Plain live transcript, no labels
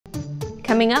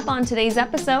Coming up on today's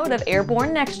episode of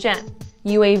Airborne-NextGen,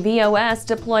 UAVOS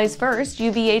deploys first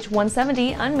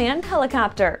UVH-170 unmanned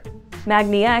helicopter.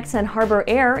 magniX and Harbour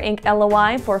Air ink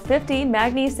LOI for 50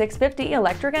 magni650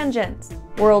 electric engines.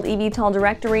 World eVTOL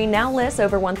directory now lists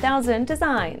over 1,000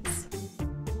 designs.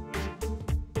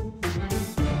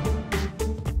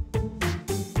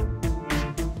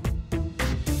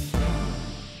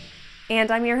 And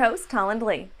I'm your host, Holland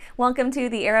Lee. Welcome to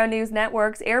the Aero-News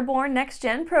Network's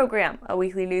Airborne-NextGen program, a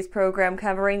weekly news program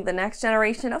covering the next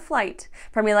generation of flight,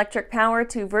 from electric power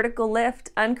to vertical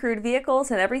lift, uncrewed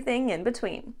vehicles, and everything in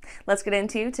between. Let's get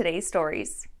into today's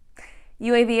stories.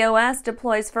 UAVOS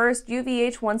deploys first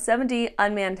UVH-170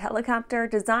 unmanned helicopter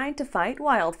designed to fight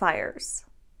wildfires.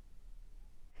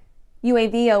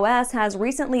 UAVOS has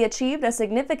recently achieved a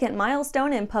significant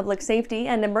milestone in public safety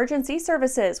and emergency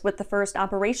services with the first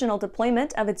operational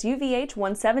deployment of its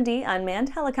UVH-170 unmanned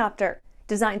helicopter,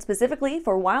 designed specifically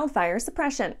for wildfire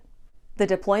suppression. The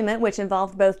deployment, which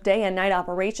involved both day and night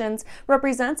operations,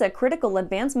 represents a critical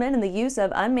advancement in the use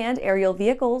of unmanned aerial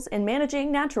vehicles in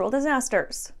managing natural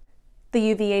disasters.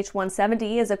 The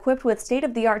UVH-170 is equipped with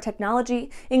state-of-the-art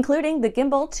technology, including the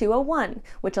Gimbal 201,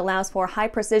 which allows for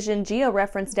high-precision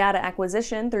georeference data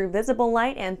acquisition through visible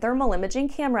light and thermal imaging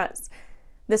cameras.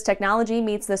 This technology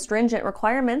meets the stringent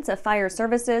requirements of fire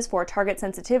services for target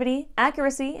sensitivity,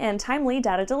 accuracy, and timely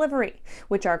data delivery,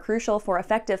 which are crucial for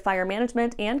effective fire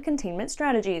management and containment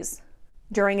strategies.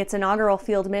 During its inaugural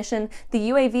field mission, the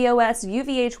UAVOS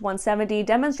UVH-170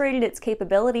 demonstrated its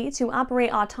capability to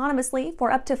operate autonomously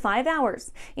for up to 5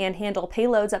 hours and handle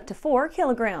payloads up to 4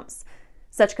 kilograms.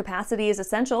 Such capacity is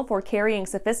essential for carrying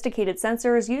sophisticated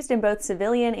sensors used in both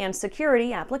civilian and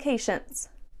security applications.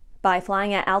 By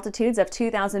flying at altitudes of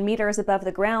 2,000 meters above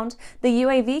the ground, the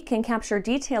UAV can capture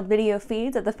detailed video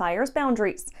feeds of the fire's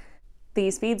boundaries.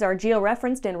 These feeds are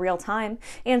georeferenced in real time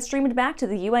and streamed back to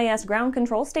the UAS ground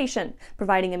control station,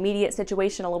 providing immediate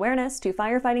situational awareness to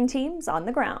firefighting teams on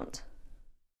the ground.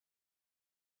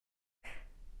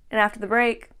 And after the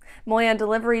break, Moya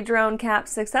delivery drone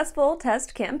caps successful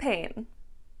test campaign.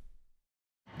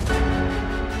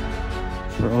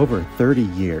 For over 30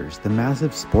 years, the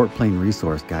massive Sport Plane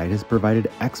Resource Guide has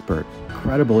provided expert,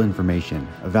 credible information,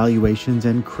 evaluations,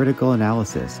 and critical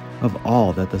analysis of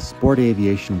all that the sport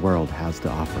aviation world has to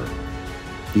offer.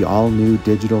 The all-new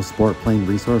digital Sport Plane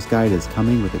Resource Guide is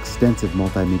coming with extensive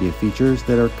multimedia features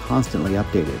that are constantly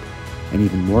updated, an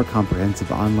even more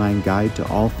comprehensive online guide to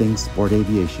all things sport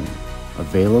aviation.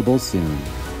 Available soon.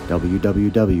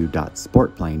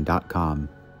 www.sportplane.com.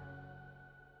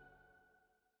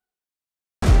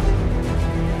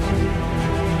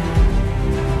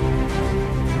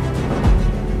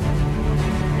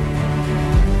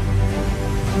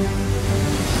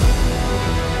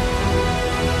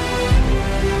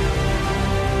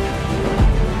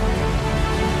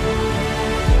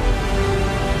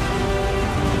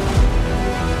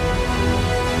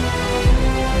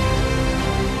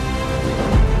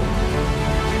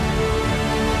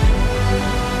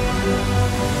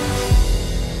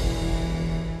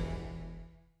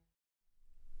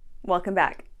 Welcome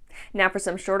back. Now for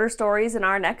some shorter stories in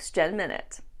our Next Gen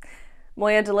Minute.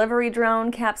 Moya delivery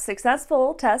drone caps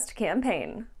successful test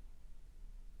campaign.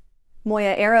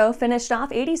 Moya Aero finished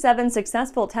off 87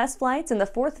 successful test flights in the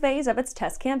 4th phase of its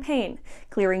test campaign,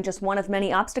 clearing just one of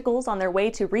many obstacles on their way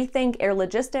to rethink air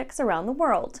logistics around the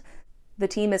world. The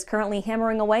team is currently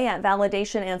hammering away at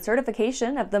validation and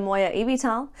certification of the Moya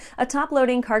eVTOL, a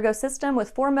top-loading cargo system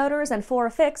with 4 motors and 4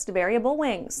 fixed variable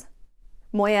wings.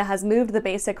 Moya has moved the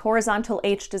basic horizontal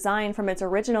H design from its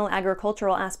original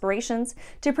agricultural aspirations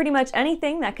to pretty much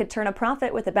anything that could turn a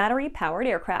profit with a battery-powered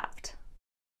aircraft.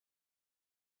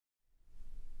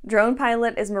 Drone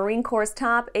pilot is Marine Corps'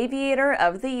 top Aviator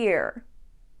of the Year.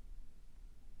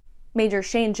 Major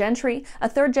Shane Gentry, a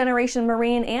third-generation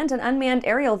Marine and an unmanned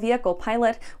aerial vehicle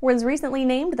pilot, was recently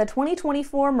named the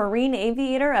 2024 Marine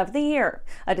Aviator of the Year,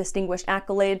 a distinguished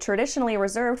accolade traditionally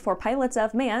reserved for pilots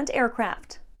of manned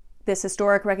aircraft. This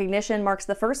historic recognition marks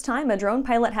the first time a drone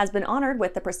pilot has been honored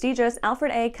with the prestigious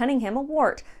Alfred A. Cunningham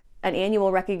Award, an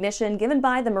annual recognition given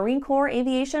by the Marine Corps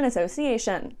Aviation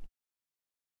Association.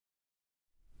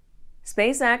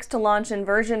 SpaceX to launch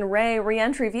Inversion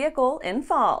Reentry vehicle in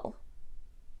fall.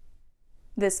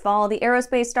 This fall, the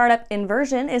aerospace startup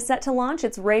Inversion is set to launch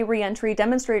its Ray Reentry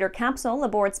demonstrator capsule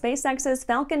aboard SpaceX's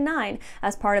Falcon 9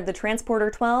 as part of the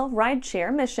Transporter 12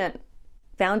 rideshare mission.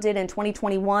 Founded in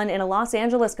 2021 in a Los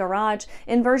Angeles garage,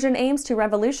 Inversion aims to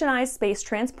revolutionize space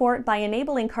transport by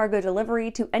enabling cargo delivery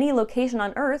to any location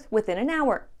on Earth within an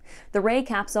hour. The Ray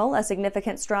capsule, a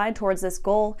significant stride towards this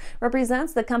goal,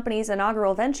 represents the company's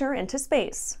inaugural venture into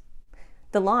space.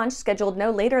 The launch, scheduled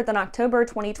no later than October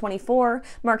 2024,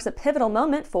 marks a pivotal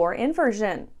moment for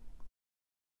Inversion.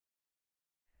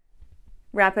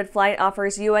 RapidFlight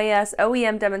offers UAS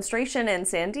OEM demonstration in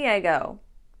San Diego.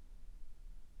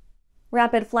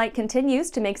 RapidFlight continues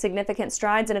to make significant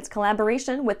strides in its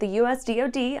collaboration with the U.S.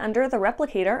 DoD under the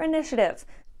Replicator Initiative.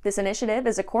 This initiative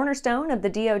is a cornerstone of the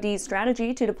DoD's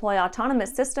strategy to deploy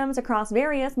autonomous systems across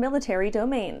various military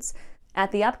domains.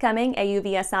 At the upcoming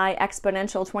AUVSI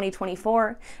Exponential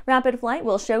 2024, RapidFlight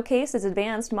will showcase its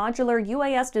advanced modular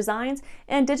UAS designs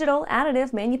and digital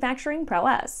additive manufacturing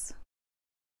prowess.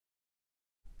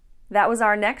 That was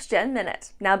our Next Gen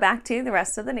Minute. Now back to the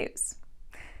rest of the news.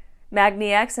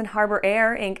 magniX and Harbour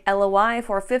Air ink LOI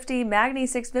for 50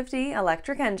 magni650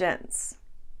 electric engines.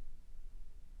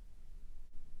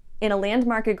 In a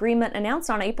landmark agreement announced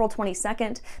on April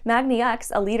 22nd,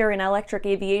 magniX, a leader in electric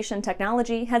aviation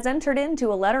technology, has entered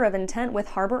into a letter of intent with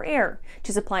Harbour Air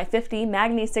to supply 50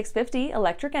 magni650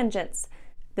 electric engines.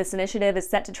 This initiative is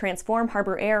set to transform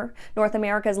Harbour Air, North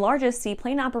America's largest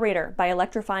seaplane operator, by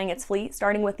electrifying its fleet,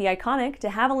 starting with the iconic de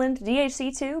Havilland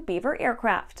DHC-2 Beaver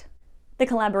aircraft. The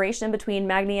collaboration between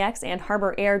magniX and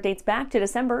Harbour Air dates back to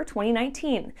December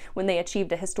 2019, when they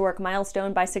achieved a historic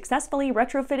milestone by successfully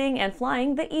retrofitting and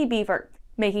flying the eBeaver,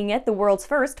 making it the world's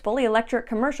first fully electric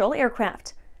commercial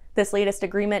aircraft. This latest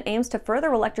agreement aims to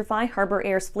further electrify Harbour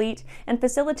Air's fleet and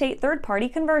facilitate third-party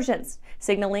conversions,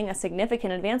 signaling a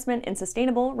significant advancement in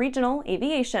sustainable regional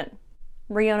aviation.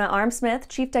 Riona Armsmith,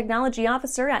 Chief Technology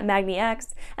Officer at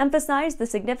magniX, emphasized the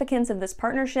significance of this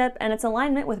partnership and its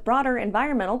alignment with broader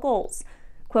environmental goals.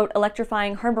 Quote,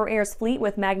 "Electrifying Harbour Air's fleet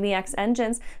with magniX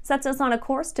engines sets us on a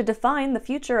course to define the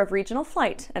future of regional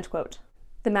flight," end quote.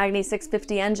 The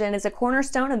magni650 engine is a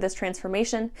cornerstone of this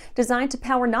transformation, designed to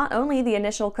power not only the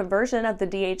initial conversion of the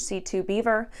DHC-2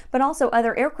 Beaver, but also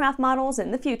other aircraft models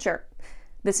in the future.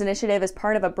 This initiative is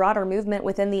part of a broader movement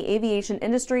within the aviation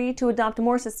industry to adopt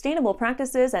more sustainable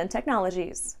practices and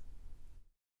technologies.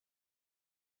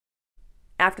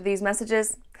 After these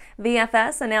messages,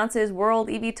 VFS announces World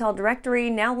eVTOL Directory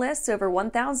now lists over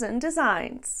 1,000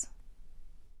 designs.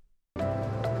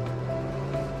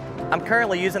 I'm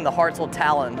currently using the Hartzell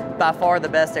Talon, by far the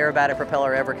best aerobatic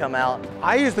propeller ever come out.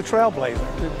 I use the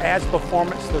Trailblazer. It adds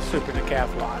performance to the Super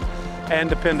Decathlon and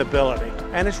dependability,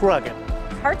 and it's rugged.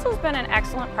 Hartzell's been an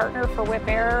excellent partner for Whip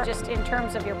Air, just in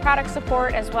terms of your product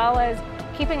support, as well as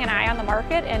keeping an eye on the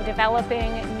market and developing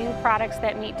new products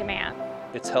that meet demand.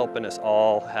 It's helping us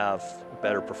all have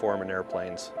better performing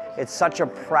airplanes. It's such a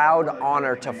proud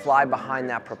honor to fly behind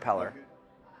that propeller.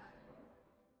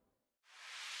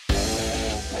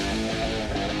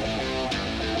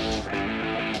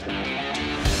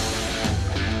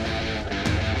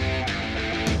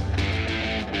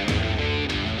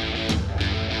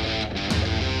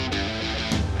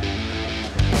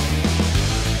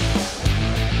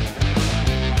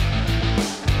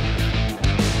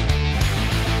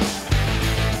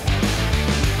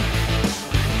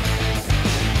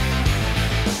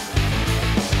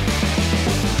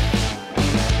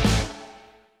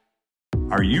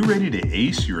 Are you ready to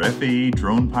ace your FAA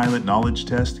drone pilot knowledge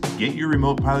test, get your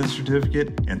remote pilot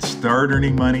certificate, and start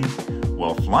earning money?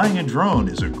 Well, flying a drone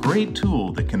is a great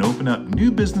tool that can open up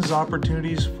new business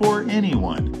opportunities for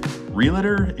anyone.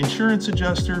 Realtor, insurance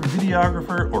adjuster,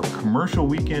 videographer, or commercial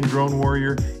weekend drone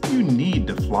warrior, you need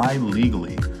to fly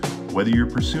legally. Whether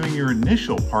you're pursuing your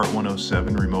initial Part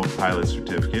 107 remote pilot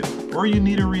certificate or you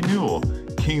need a renewal,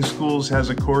 King Schools has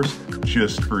a course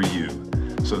just for you.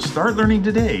 So start learning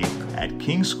today at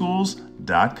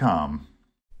kingschools.com.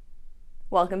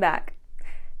 Welcome back.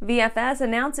 VFS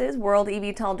announces World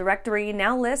eVTOL Directory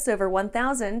now lists over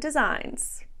 1,000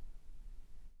 designs.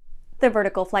 The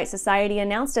Vertical Flight Society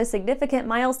announced a significant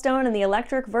milestone in the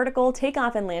electric vertical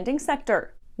takeoff and landing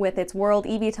sector, with its World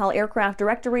eVTOL Aircraft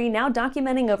Directory now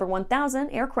documenting over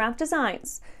 1,000 aircraft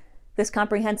designs. This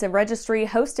comprehensive registry,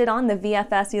 hosted on the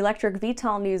VFS Electric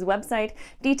VTOL News website,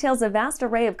 details a vast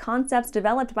array of concepts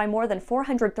developed by more than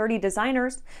 430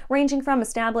 designers, ranging from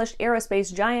established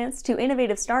aerospace giants to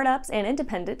innovative startups and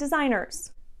independent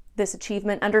designers. This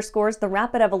achievement underscores the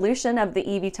rapid evolution of the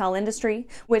eVTOL industry,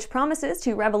 which promises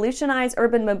to revolutionize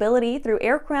urban mobility through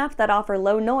aircraft that offer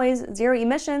low noise, zero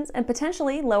emissions, and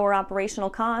potentially lower operational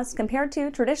costs compared to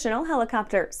traditional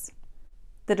helicopters.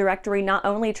 The directory not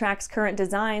only tracks current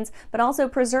designs, but also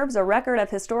preserves a record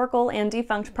of historical and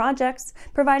defunct projects,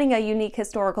 providing a unique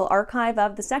historical archive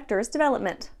of the sector's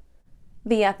development.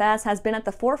 VFS has been at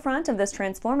the forefront of this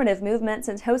transformative movement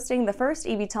since hosting the first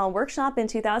eVTOL workshop in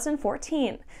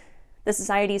 2014. The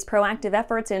Society's proactive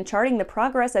efforts in charting the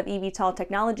progress of eVTOL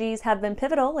technologies have been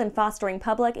pivotal in fostering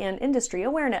public and industry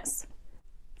awareness.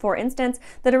 For instance,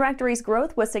 the directory's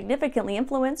growth was significantly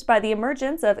influenced by the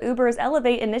emergence of Uber's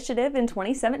Elevate initiative in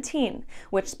 2017,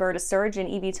 which spurred a surge in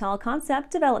eVTOL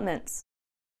concept developments.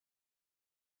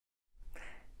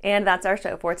 And that's our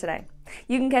show for today.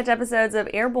 You can catch episodes of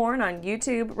Airborne on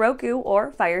YouTube, Roku,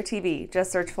 or Fire TV.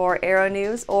 Just search for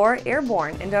Aero-News or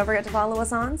Airborne, and don't forget to follow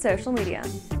us on social media.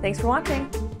 Thanks for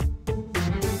watching.